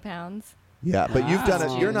 20 pounds. Yeah, but you've done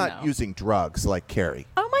it. You're not No. using drugs like Carrie.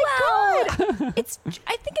 Oh my God.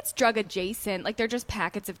 I think it's drug adjacent. Like they're just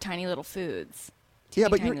packets of tiny little foods. Yeah,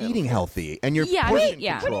 but Tiny you're little eating foods. healthy and you're Yeah, portion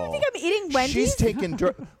yeah. What do you control. think I'm eating Wendy's? She's taking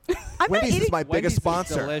Wendy's is my biggest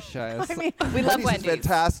sponsor. Delicious. I mean, We love Wendy's Wendy's. is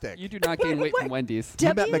fantastic. You do not gain weight from Wendy's.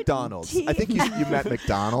 You met McDonald's. I think you met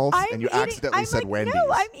McDonald's and you accidentally said Wendy's. No,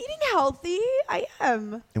 I'm eating healthy. I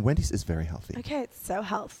am. And Wendy's is very healthy. Okay, it's so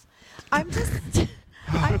health. I'm just.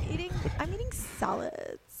 I'm eating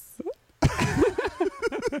salads.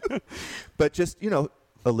 But just,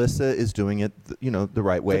 Alyssa is doing it, the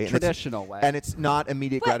right way. The and it's- traditional way. And it's not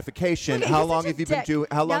immediate gratification. Okay, how he's long such have a you been dick. doing?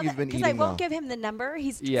 How long Now have you that- been Because eating I won't well? give him the number.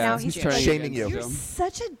 He's Yeah, now he's he's turning shaming you. You're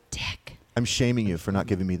such a dick. I'm shaming you for not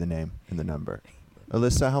giving me the name and the number.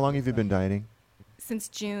 Alyssa, how long have you been dieting? Since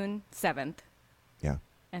June 7th. Yeah.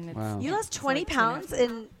 And it's, Wow. You lost 20 like 2.5 pounds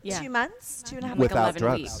in Yeah. 2 months, 2.5 months. Without like 11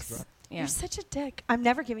 drugs. weeks. Yeah. You're such a dick. I'm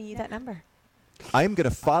never giving you that number. I'm going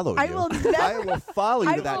to follow you. I will never. I will follow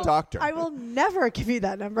you to that doctor. I will never give you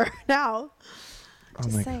that number now. Oh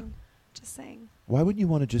Just my saying. Just saying. Why wouldn't you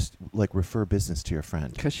want to just refer business to your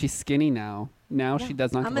friend? Because she's skinny now. Now she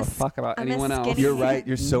does not I'm give a a fuck about I'm a anyone else. skinny- You're right.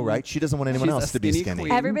 You're so right. She doesn't want anyone She's a else to be skinny skinny.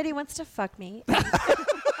 queen. Everybody wants to fuck me.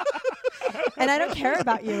 And I don't care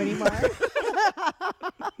about you anymore.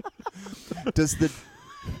 Does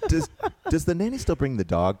the nanny still bring the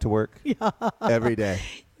dog to work? Yeah. Every day.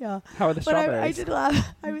 Yeah. How are the But I strawberries? did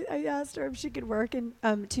laugh. I asked her if she could work, and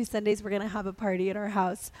 2 Sundays we're going to have a party at our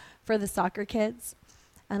house for the soccer kids.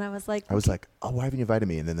 And I was like, oh, why haven't you invited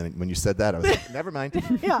me? And then when you said that, I was like, never mind.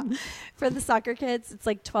 yeah. For the soccer kids, it's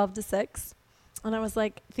like 12 to 6. And I was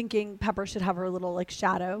like thinking Pepper should have her little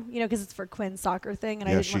shadow, because it's for Quinn's soccer thing. And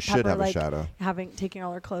I Yeah, didn't she want should Pepper have a shadow. taking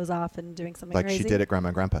all her clothes off and doing something Like crazy. she did at Grandma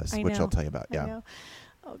and Grandpa's, I which know. I'll tell you about. I Yeah. know.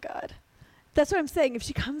 Oh God. That's what I'm saying. If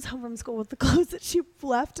she comes home from school with the clothes that she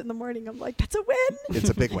left in the morning, I'm like, that's a win. It's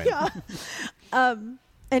a big win. Yeah.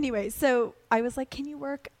 Anyway, so I was like, can you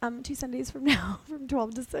work 2 Sundays from now from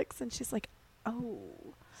 12 to 6? And she's like, oh,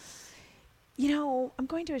 I'm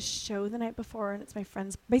going to a show the night before, and it's my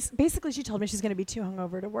friend's. Basically, she told me she's going to be too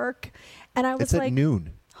hungover to work. And I was It's like, at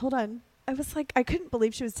noon. Hold on. I was like, I couldn't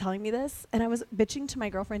believe she was telling me this. And I was bitching to my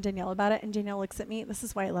girlfriend Danielle about it. And Danielle looks at me. This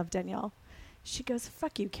is why I love Danielle. She goes,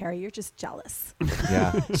 fuck you, Carrie. You're just jealous.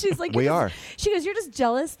 Yeah. She's like, we are. She goes, you're just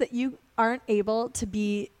jealous that you aren't able to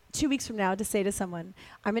be 2 weeks from now to say to someone,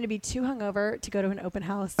 I'm going to be too hungover to go to an open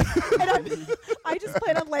house. And I just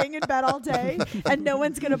plan on laying in bed all day and no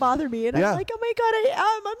one's going to bother me. And Yeah. I'm like, oh my God,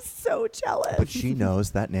 I am. I'm so jealous. But she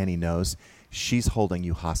knows, that nanny knows, she's holding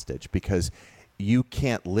you hostage because you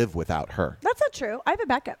can't live without her. That's not true. I have a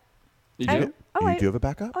backup. You do? You do have a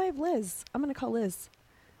backup? Oh, I have Liz. I'm going to call Liz.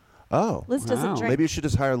 Oh. Liz doesn't drink. Maybe you should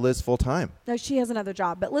just hire Liz full time. No, she has another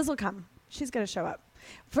job, but Liz will come. She's going to show up.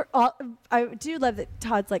 I do love that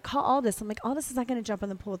Todd's like, call Aldous. I'm like, Aldous is not going to jump in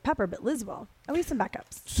the pool with Pepper, but Liz will. And we have some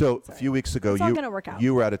backups. So a few weeks ago, It's all gonna work out.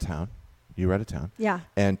 you were out of town. Yeah.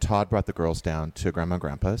 And Todd brought the girls down to Grandma and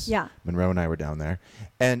Grandpa's. Yeah. Monroe and I were down there.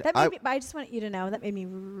 And That made me, but I just want you to know that made me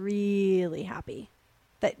really happy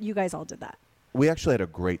that you guys all did that. we actually had a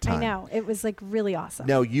great time. I know. It was really awesome.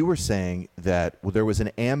 Now, you were saying that there was an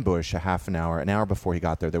ambush an hour before he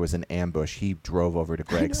got there. There was an ambush. He drove over to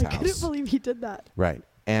Greg's I couldn't house. believe he did that. Right.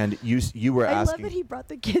 And you were I love asking. that he brought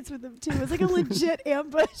the kids with him too. It was like a legit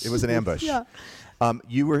ambush. It was an ambush. Yeah.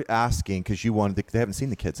 You were asking because you wanted. They haven't seen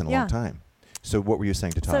the kids in a Yeah. long time. So what were you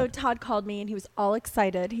saying to Todd? So Todd called me and he was all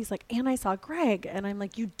excited. He's like, and I saw Greg. And I'm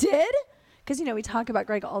like, you did? Because, we talk about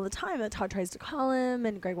Greg all the time. That Todd tries to call him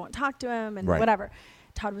and Greg won't talk to him and Right. whatever.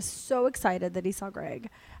 Todd was so excited that he saw Greg.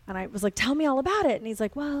 And I was like, tell me all about it. And he's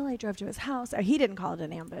like, well, I drove to his house. He didn't call it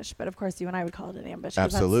an ambush. But, of course, you and I would call it an ambush.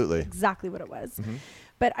 'Cause Absolutely. That's exactly what it was. Mhm.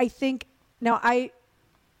 But I think, now I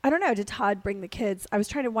don't know, did Todd bring the kids? I was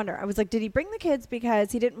trying to wonder. I was like, did he bring the kids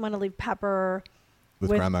because he didn't want to leave Pepper with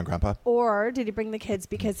Grandma and Grandpa? Or did he bring the kids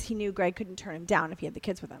because he knew Greg couldn't turn him down if he had the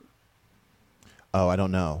kids with him? Oh, I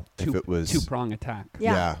don't know if it was two-prong attack.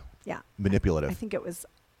 Yeah. Yeah. Manipulative. I think it was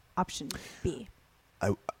option B.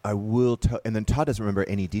 I will tell, and then Todd doesn't remember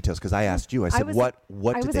any details because I asked you. I said, "What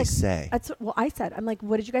did they say?" Well, I said, I'm like,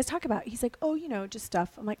 "What did you guys talk about?" He's like, "Oh, just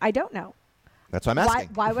stuff." I'm like, "I don't know." That's why I'm asking.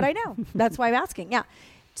 Why would I know? That's why I'm asking. Yeah,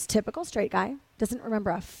 it's typical straight guy. Doesn't remember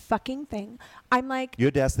a fucking thing. I'm like, You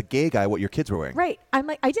had to ask the gay guy what your kids were wearing. right. I'm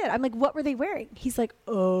like, I did. I'm like, what were they wearing? He's like,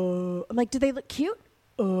 oh. I'm like, did they look cute?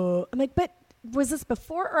 I'm like, but was this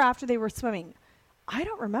before or after they were swimming? I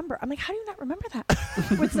don't remember. I'm like, how do you not remember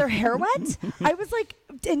that? Was their hair wet? I was like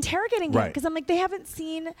interrogating him Right. because I'm like, they haven't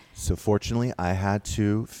seen. So fortunately, I had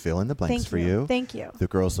to fill in the blanks Thank for you. you. Thank you. The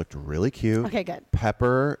girls looked really cute. Okay, good.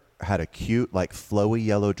 Pepper had a cute, like flowy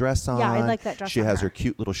yellow dress on. Yeah, I like that dress She on has her. her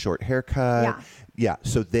cute little short haircut. Yeah. Yeah.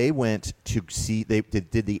 So they went to see. They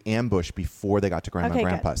did the ambush before they got to Grandma Okay, and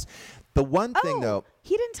good. Grandpa's. The one thing though.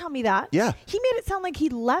 He didn't tell me that. Yeah. He made it sound like he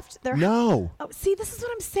left their No. Oh, see, this is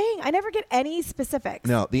what I'm saying. I never get any specifics.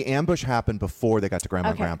 No, the ambush happened before they got to Grandma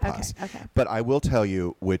Okay, and Grandpa's. okay. But I will tell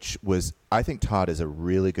you, which was, I think Todd is a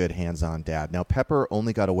really good hands-on dad. Now, Pepper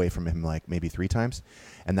only got away from him like maybe 3 times,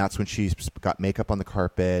 and that's when she got makeup on the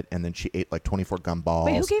carpet, and then she ate like 24 gumballs.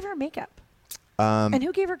 Wait, who gave her makeup? And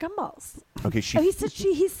who gave her gumballs? Okay, he said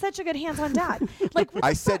he's such a good hands-on dad. Like what I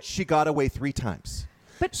the said she got away 3 times.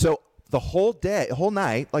 But so the whole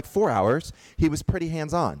night, like 4 hours, he was pretty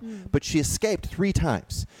hands-on. But she escaped 3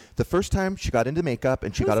 times. The first time she got into makeup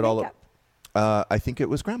and she got it all makeup? I think it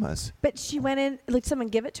was Grandma's. But she went in, like someone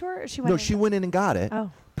give it to her? Or she went No, she went in and got it,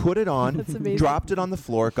 put it on, That's amazing. dropped it on the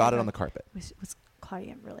floor, got it on the carpet. Was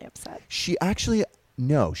Claudia really upset? She actually,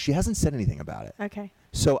 no, she hasn't said anything about it. Okay.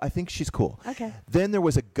 So I think she's cool. Okay. Then there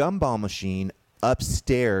was a gumball machine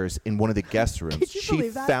upstairs in one of the guest rooms. Could you she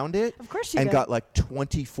believe that? found it Of course she and did. got like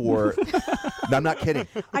 24. No, I'm not kidding.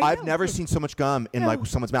 I've never seen so much gum in like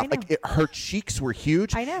someone's mouth. Like her cheeks were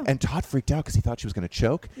huge. I know. And Todd freaked out because he thought she was going to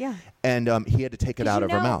choke. Yeah. And he had to take it out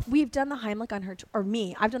of her mouth. We've done the Heimlich on her, or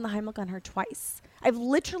me. I've done the Heimlich on her twice. I've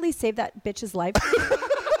literally saved that bitch's life.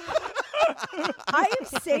 I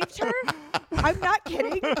have saved her. I'm not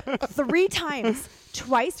kidding. 3 times.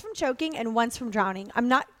 Twice from choking and once from drowning. I'm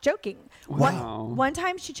not joking. Wow. One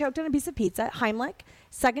time she choked on a piece of pizza, Heimlich.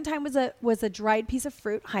 Second time was a dried piece of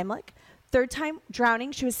fruit, Heimlich. Third time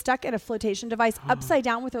drowning. She was stuck in a flotation device upside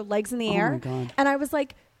down with her legs in the air. my God. And I was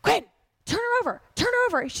like, Quinn, turn her over. Turn her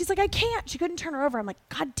over. She's like, I can't. She couldn't turn her over. I'm like,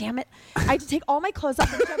 God damn it. I had to take all my clothes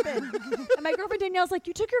off and jump in. And my girlfriend Danielle's like,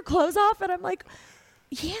 you took your clothes off? And I'm like,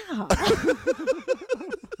 yeah.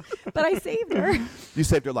 But I saved her. You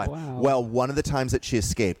saved her life. Wow. Well, one of the times that she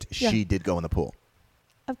escaped, she did go in the pool.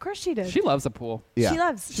 Of course she did. She loves a pool. Yeah. She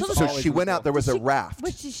loves. So she went out. There was a raft.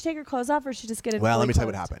 Did she take her clothes off, or she just get it? Well, let me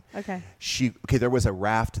fully tell you what clothed? happened. Okay. There was a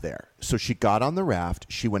raft there. So she got on the raft.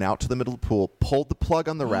 She went out to the middle of the pool, pulled the plug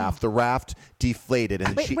on the raft. The raft deflated,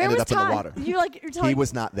 and Wait, she where ended was up in the Todd? water. You're telling He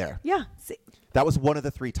was not there. Yeah. See. That was one of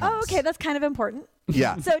the 3 times. Oh, okay. That's kind of important.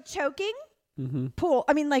 Yeah. So choking, pool.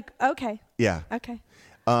 I mean, like, okay. Yeah. Okay.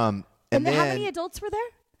 And then then how many adults were there?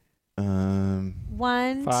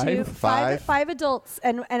 1, 5. 2, 5 adults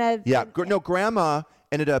and a. yeah. No, Grandma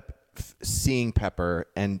ended up seeing Pepper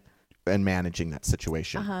and managing that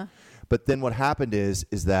situation. Uh-huh. But then what happened is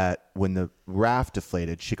that when the raft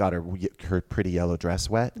deflated, she got her pretty yellow dress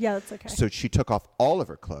wet. Yeah, that's okay. So she took off all of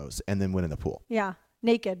her clothes and then went in the pool Yeah,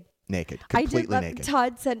 naked. naked, I did completely love, naked.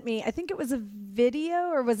 Todd sent me, I think it was a video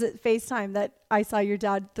or was it FaceTime that I saw your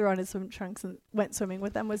dad throw on his swim trunks and went swimming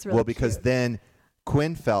with them. Was really Well, because cute. then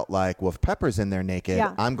Quinn felt like, well, if Pepper's in there naked,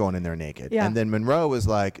 Yeah. I'm going in there naked. Yeah. And then Monroe was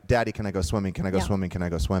like, Daddy, can I go swimming? Can I go Yeah. swimming? Can I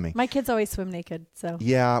go swimming? My kids always swim naked, so.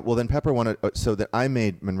 Yeah. Well, then Pepper wanted, so that I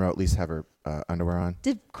made Monroe at least have her underwear on.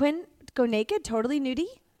 Did Quinn go naked, totally nudie?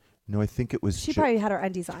 No, I think it was. She probably had her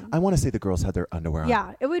undies on. I want to say the girls had their underwear on.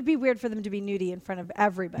 Yeah, it would be weird for them to be nudie in front of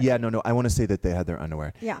everybody. Yeah, no. I want to say that they had their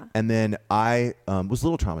underwear. Yeah. And then I was a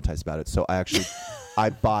little traumatized about it, so I actually I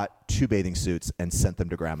bought 2 bathing suits and sent them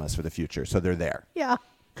to Grandma's for the future, so they're there. Yeah.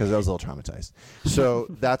 Because I was a little traumatized. So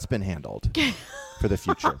that's been handled for the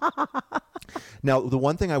future. Now, the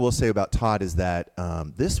one thing I will say about Todd is that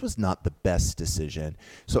this was not the best decision.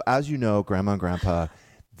 So as you know, Grandma and Grandpa,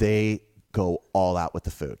 they go all out with the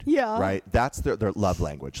food. Yeah. Right? That's their love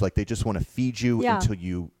language. Like they just want to feed you Yeah. until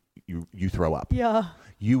you throw up. Yeah.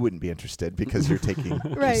 You wouldn't be interested because you're taking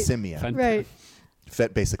Right. Simia. Right.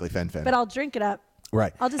 Basically fen-phen. But I'll drink it up.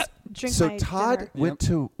 Right. I'll just drink So my Todd dinner. went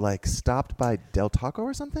to stopped by Del Taco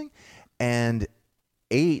or something and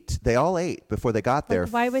ate. They all ate before they got there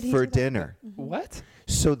why would he for do that? dinner. What?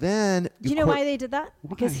 So then Do you know why they did that?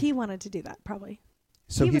 Because he wanted to do that, probably.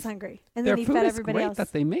 So he was hungry. And Their then he food fed is everybody great else.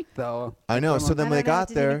 that they make, though. I know. So then I when they don't know. got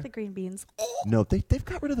Did he there, make the green beans? no, they've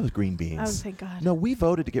got rid of those green beans. Oh, thank God. No, we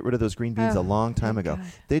voted to get rid of those green beans Oh, a long time thank ago. God.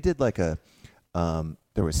 They did like a.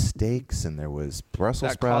 There was steaks and there was Brussels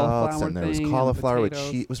That sprouts cauliflower and there was thing and cauliflower with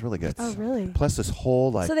potatoes. cheese. It was really good. Oh, really? Plus this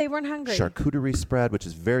whole So they weren't hungry. charcuterie spread, which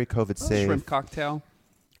is very COVID safe. Shrimp cocktail.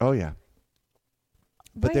 Oh yeah.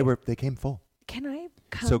 But Wait. they came full. Can I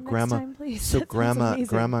come So next grandma, time, please? so That sounds grandma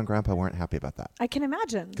amazing. and grandpa weren't happy about that I can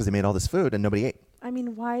imagine. because they made all this food and nobody ate. I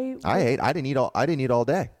mean, why? I ate. I didn't eat all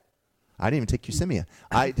day. I didn't even take Eusemia.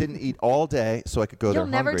 I didn't eat all day so I could go there You'll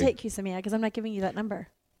never hungry. take Eusemia because I'm not giving you that number.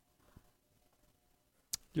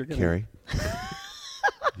 You're gonna, Carrie,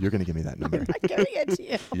 you're gonna give me that number. I'm giving it to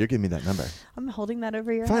you. You're giving me that number. I'm holding that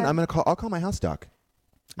over your Fine. head. I'll call my house doc.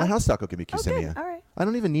 My house doc will give me Qsymia. All right. I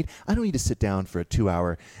don't need to sit down for a 2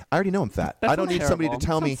 hour. I already know I'm fat. That I don't sounds need somebody to terrible.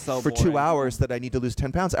 tell me Sounds so for 2 boring. hours that I need to lose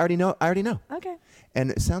 10 pounds. I already know. Okay. And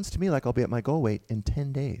it sounds to me like I'll be at my goal weight in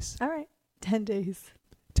 10 days. All right. 10 days.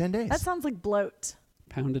 10 days. That sounds like bloat.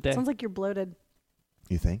 Pound a day. Sounds like you're bloated.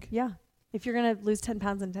 You think? Yeah. If you're going to lose 10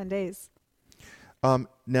 pounds in 10 days.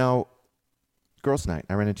 Now, girls' night.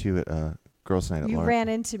 I ran into you at girls' night at You Laura. ran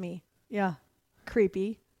into me. Yeah.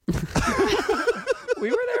 Creepy. We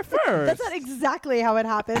were there first. That's not exactly how it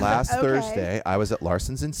happened. Last okay. Thursday, I was at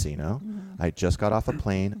Larson's Encino. I just got off a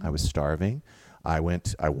plane. I was starving. I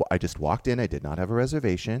just walked in. I did not have a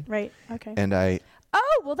reservation. Right. Okay. And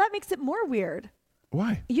Oh, well, that makes it more weird.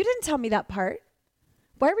 Why? You didn't tell me that part.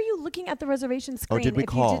 Why were you looking at the reservation screen did we if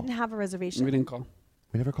call? you didn't have a reservation? We didn't call.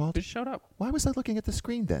 We never called? We just showed up. Why was I looking at the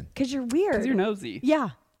screen then? Because you're weird. Because you're nosy. Yeah.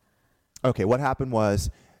 Okay, what happened was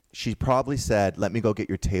she probably said, let me go get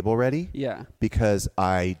your table ready. Yeah. Because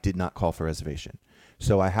I did not call for reservation.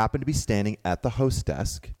 So I happened to be standing at the host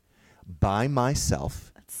desk by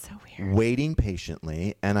myself. That's so weird. Waiting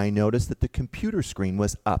patiently, and I noticed that the computer screen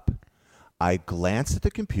was up. I glanced at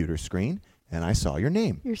the computer screen, and I saw your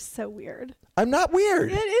name. You're so weird. I'm not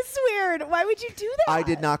weird. It is weird. Why would you do that? I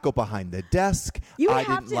did not go behind the desk. You would I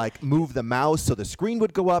have didn't to- move the mouse so the screen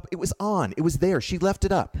would go up. It was on. It was there. She left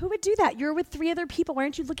it up. Who would do that? You're with 3 other people. Why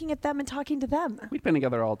aren't you looking at them and talking to them? We'd been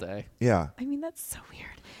together all day. Yeah. I mean, that's so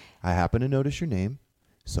weird. I happened to notice your name,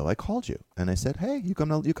 so I called you and I said, "Hey, you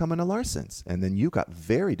come into Larson's," and then you got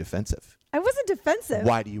very defensive. I wasn't defensive.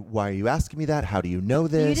 Why are you asking me that? How do you know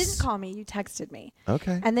this? You didn't call me. You texted me.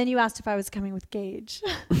 Okay. And then you asked if I was coming with Gage.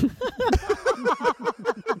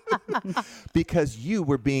 Because you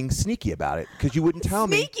were being sneaky about it. Because you wouldn't tell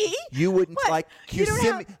me. Sneaky? You wouldn't What? You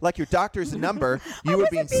don't like your doctor's number. You were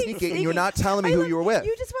being sneaky, and you're not telling me who you were with.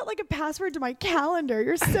 You just want like a password to my calendar.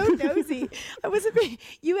 You're so nosy. I wasn't being.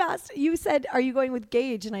 You said, "Are you going with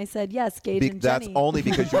Gage?" And I said, "Yes, Gage and That's Jenny." only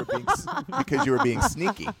because you were being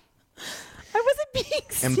sneaky. I wasn't being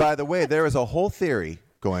sneaky. And by the way, there is a whole theory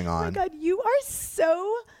going Oh my on. God, you are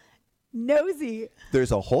so nosy.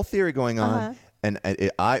 There's a whole theory going on, Uh-huh. and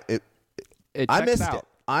I checks missed out. it.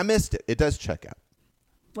 I missed it. It does check out.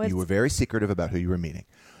 You were very secretive about who you were meeting.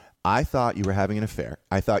 I thought you were having an affair.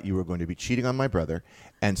 I thought you were going to be cheating on my brother.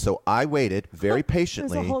 And so I waited very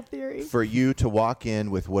patiently whole theory. for you to walk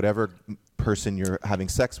in with whatever person you're having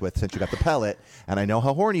sex with since you got the pellet. And I know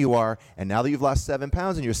how horny you are. And now that you've lost 7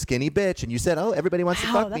 pounds and you're a skinny bitch and you said, "Oh, everybody wants to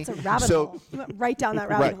Wow, fuck me." that's a rabbit so, hole. You went right down that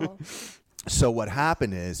rabbit Right. hole. So what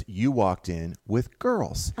happened is you walked in with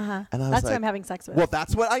girls. Uh-huh. And I was That's like, who I'm having sex with. Well,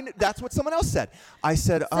 that's what someone else said. I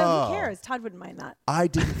said, So "Oh, who cares? Todd wouldn't mind that. I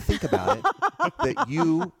didn't think about it that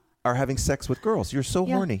you are having sex with girls. You're so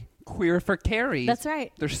Yeah. horny." Queer for Carrie. That's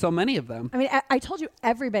right. There's so many of them. I mean, I told you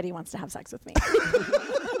everybody wants to have sex with me.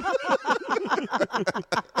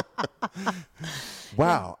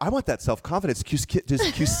 Wow, I want that self-confidence. Does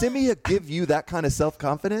Qsymia give you that kind of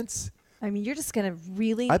self-confidence? I mean, you're just gonna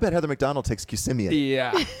really. I bet Heather McDonald takes Qsymia.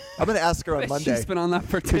 Yeah. I'm going to ask her on Monday. She's been on that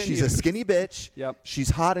for 10 Because she's a years. skinny bitch. Yep.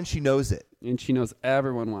 She's hot and she knows it. And she knows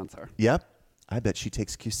everyone wants her. Yep. I bet she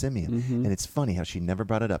takes Qsymia. And it's funny how she never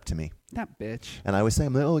brought it up to me. That bitch. And I was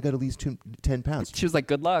saying, "Oh, I got to lose 10 pounds." She was like,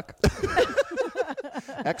 "Good luck."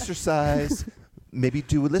 Exercise, maybe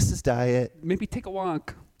do Alyssa's diet. Maybe take a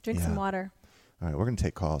walk. Drink some water. All right, we're going to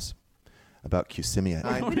take calls about Qsymia.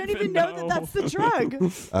 We don't even know that that's the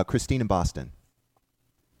drug. Christine in Boston.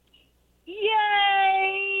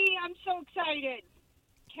 Yay! I'm so excited.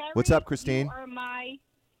 Carrie, What's up, Christine? You are my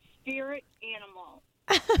spirit animal.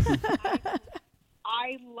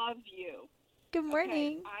 I love you. Good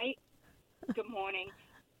morning. Good morning.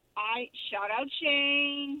 Shout out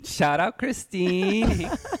Shane. Shout out Christine. Hey,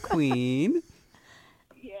 Queen.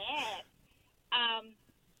 Yeah.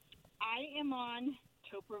 I am on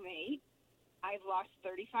Topromate. I've lost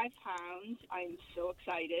 35 pounds. I'm so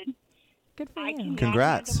excited. Good for I you. cannot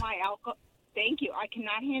Congrats. handle my alcohol. Thank you. I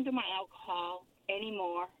cannot handle my alcohol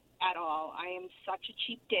anymore at all. I am such a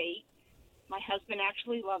cheap date. My husband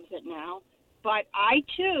actually loves it now. But I,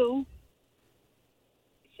 too,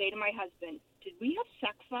 say to my husband, "Did we have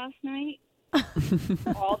sex last night?"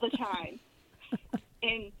 All the time.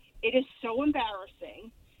 And it is so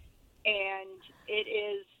embarrassing. And it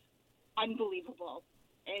is unbelievable.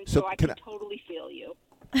 And So so I can can totally feel you.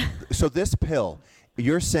 So this pill,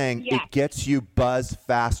 you're saying Yes. it gets you buzzed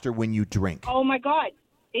faster when you drink. Oh, my God.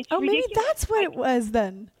 It's Oh, maybe ridiculous. that's what it was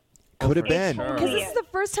then. Could have been. Because this is the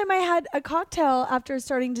first time I had a cocktail after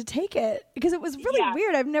starting to take it. Because it was really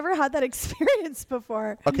weird. I've never had that experience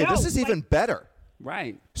before. Okay, this is even better.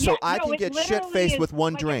 Right. So Yeah, I no, can it get literally shit-faced is with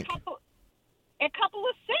one like drink. A couple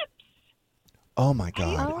of sips. Oh my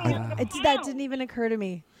God. That didn't even occur to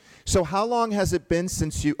me. So how long has it been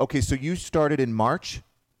since you? Okay, so you started in March.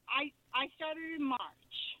 I started in March.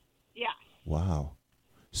 Yeah. Wow.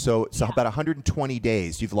 So about 120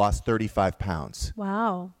 days, you've lost 35 pounds.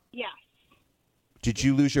 Wow. Yes. Did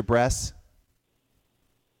you lose your breasts?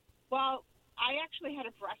 Well, I actually had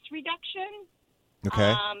a breast reduction.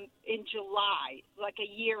 Okay. In July, like a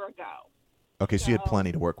year ago. Okay, so you had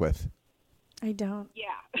plenty to work with. I don't.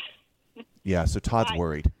 Yeah. Yeah, so Todd's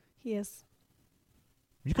worried. He is.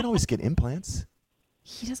 You can always get implants.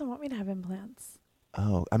 He doesn't want me to have implants.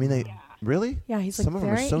 Oh, I mean, really? Yeah, he's like some of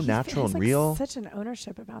them are so natural and real. Such an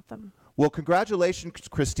ownership about them. Well, congratulations,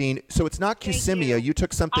 Christine. So it's not Kissimmee. You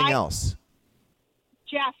took something else.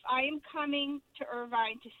 Jeff, I am coming to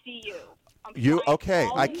Irvine to see you. Okay?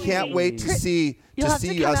 I can't wait to see how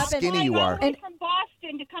skinny you are. I'm from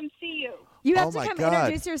Boston to come see you. You have to come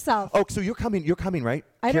introduce yourself. Oh, so you're coming, right?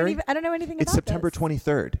 I Carrie? don't know anything about It's September this.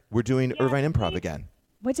 23rd. We're doing Irvine Improv again.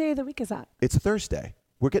 What day of the week is that? It's Thursday.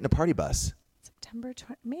 We're getting a party bus. September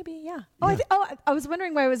 20, maybe, yeah. Oh, I was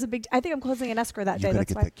wondering why it was a big. I think I'm closing an escrow that day. You got to That's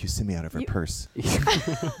get why. that Kissimmee out of her purse.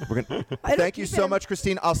 Thank you so much,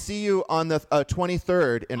 Christine. I'll see you on the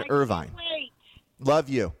 23rd in Irvine. Love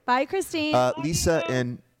you. Bye, Christine. Lisa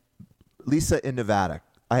in Nevada.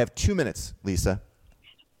 I have 2 minutes, Lisa.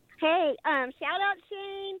 Hey, shout out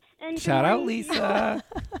Shane and shout out Lisa.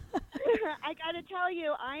 I got to tell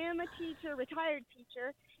you, I am a teacher, retired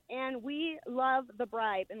teacher, and we love The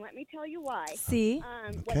Bribe, and let me tell you why. See,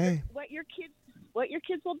 okay. What your kids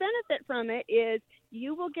will benefit from it is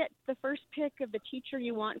you will get the first pick of the teacher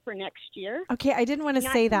you want for next year. Okay, I didn't want to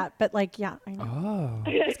say that, but I know. Oh.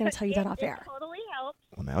 I was going to tell you that off air. It totally helps.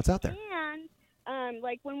 Well, now it's out there. And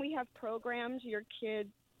like when we have programs, your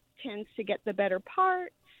kid tends to get the better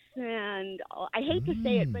parts. And I hate to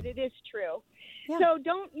say it, but it is true. Yeah. So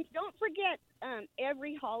don't forget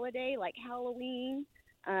every holiday like Halloween,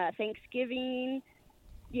 Thanksgiving,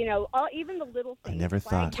 even the little things. I never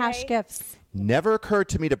thought. Cash gifts. Never occurred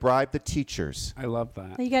to me to bribe the teachers. I love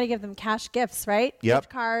that. You got to give them cash gifts, right? Yep. Gift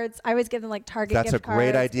cards. I always give them like Target That's gift a cards.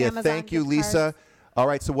 great idea. Amazon Thank you, gift Lisa. cards. All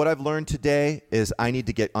right, so what I've learned today is I need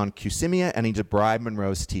to get on Kissimmee and I need to bribe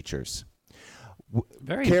Monroe's teachers.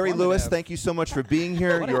 Very Carrie Lewis, informative. thank you so much for being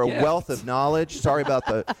here. What a You're a gift. wealth of knowledge. Sorry about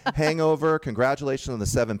the hangover. Congratulations on the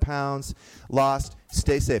 7 pounds lost.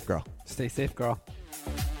 Stay safe, girl. Stay safe, girl.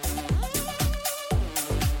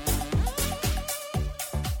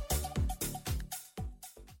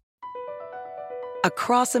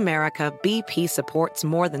 Across America, BP supports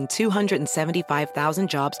more than 275,000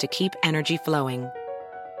 jobs to keep energy flowing.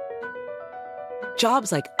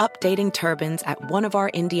 Jobs like updating turbines at one of our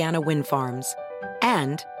Indiana wind farms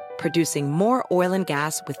and producing more oil and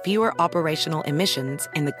gas with fewer operational emissions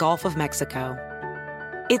in the Gulf of Mexico.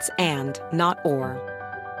 It's and, not or.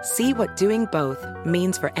 See what doing both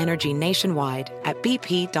means for energy nationwide at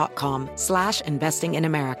bp.com/investing in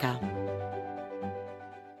America.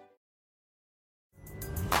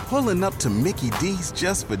 Pulling up to Mickey D's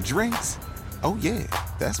just for drinks? Oh yeah,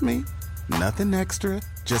 that's me. Nothing extra,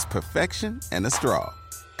 just perfection and a straw.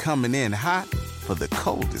 Coming in hot for the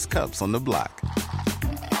coldest cups on the block.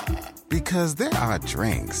 Because there are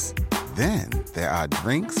drinks. Then there are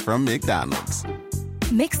drinks from McDonald's.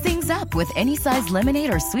 Mix things up with any size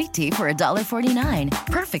lemonade or sweet tea for $1.49.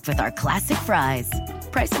 Perfect with our classic fries.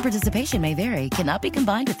 Price and participation may vary. Cannot be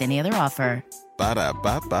combined with any other offer.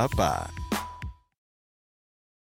 Ba-da-ba-ba-ba.